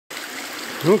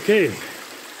Okay,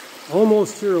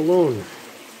 almost here alone.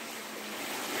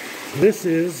 This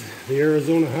is the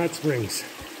Arizona Hot Springs.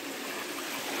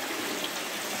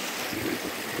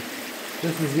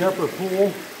 This is the upper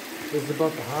pool. This is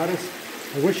about the hottest.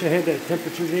 I wish I had that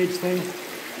temperature gauge thing.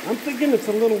 I'm thinking it's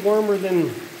a little warmer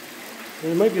than,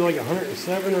 it might be like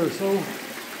 107 or so.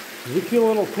 You feel a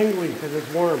little tingly because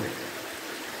it's warm.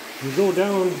 You go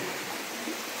down,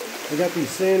 I got these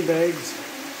sandbags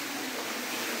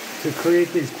to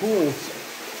create these pools.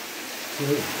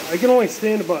 So I can only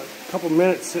stand about a couple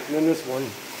minutes sitting in this one.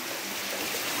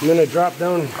 And then I drop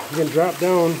down, you can drop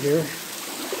down here.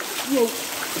 Whoa.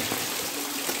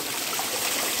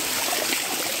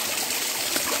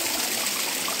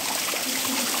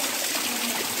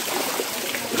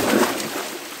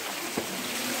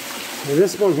 And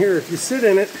this one here, if you sit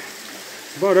in it,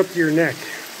 it's about up to your neck.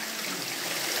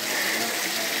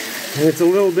 And it's a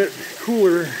little bit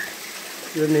cooler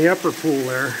than the upper pool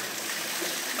there.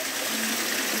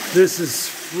 This is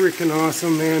freaking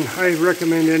awesome, man. I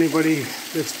recommend anybody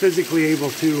that's physically able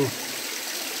to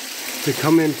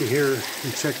come into here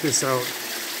and check this out.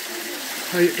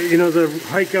 You know, the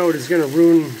hike out is going to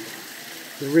ruin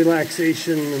the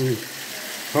relaxation and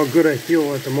how good I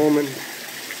feel at the moment.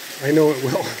 I know it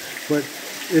will, but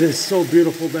it is so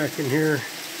beautiful back in here.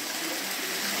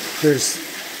 There's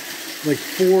like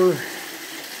four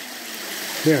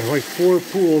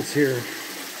pools here.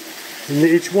 And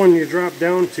each one you drop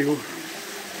down to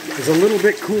is a little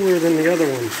bit cooler than the other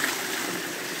one.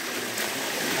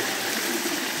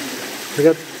 I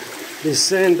got these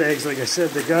sandbags, like I said,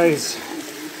 the guys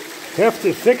have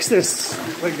to fix this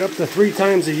like up to 3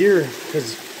 times a year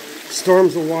because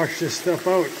storms will wash this stuff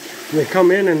out. And they come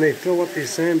in and they fill up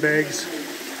these sandbags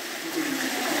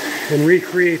and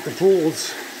recreate the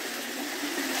pools.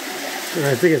 And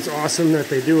I think it's awesome that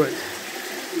they do it.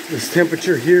 This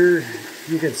temperature here,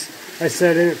 I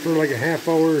sat in it for like a half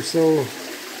hour or so.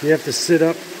 You have to sit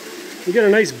up. You get a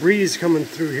nice breeze coming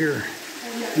through here.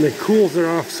 And it cools it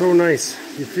off so nice.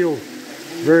 You feel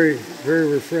very, very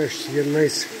refreshed. You get a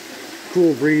nice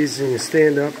cool breeze and you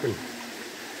stand up. And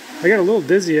I got a little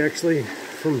dizzy actually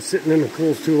from sitting in the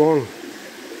pools too long.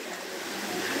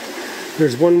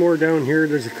 There's one more down here.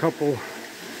 There's a couple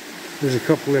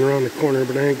in around the corner,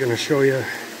 but I ain't gonna show you.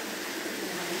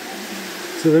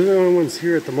 So they're the only ones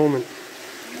here at the moment.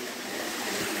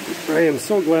 I am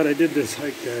so glad I did this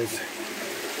hike, guys.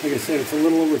 Like I said, it's a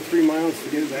little over 3 miles to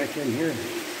get back in here.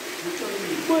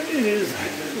 But it is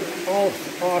an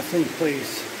awesome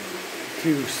place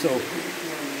to soak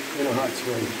in a hot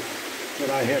spring that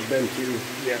I have been to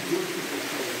yet.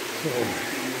 So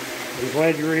I'm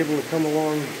glad you were able to come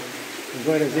along. I'm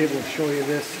glad I was able to show you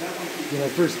this. When I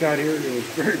first got here, it was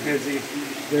very busy.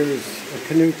 There was a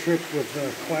canoe trip with a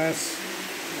class,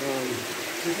 a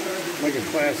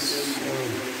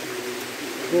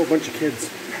bunch of kids.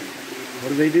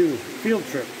 What do? Field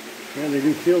trip. Yeah, they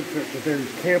do field trip, but they're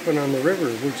camping on the river,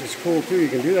 which is cool too. You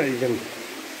can do that. You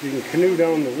can canoe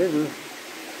down the river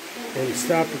and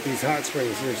stop at these hot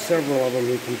springs. There's several of them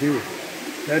you can do.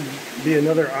 That'd be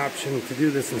another option to do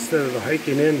this instead of the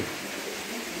hiking in.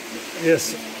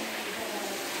 Yes,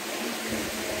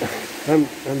 I'm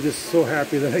just so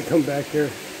happy that I come back here.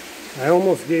 I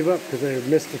almost gave up because I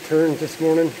missed a turn this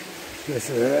morning. And I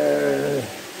said,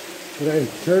 but I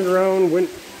turned around,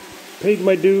 paid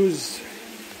my dues,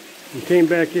 and came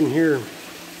back in here.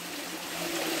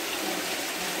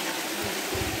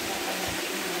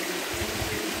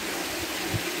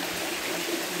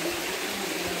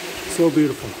 So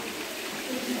beautiful.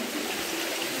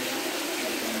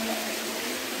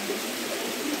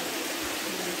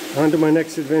 On to my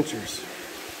next adventures.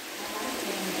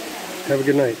 Have a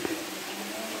good night.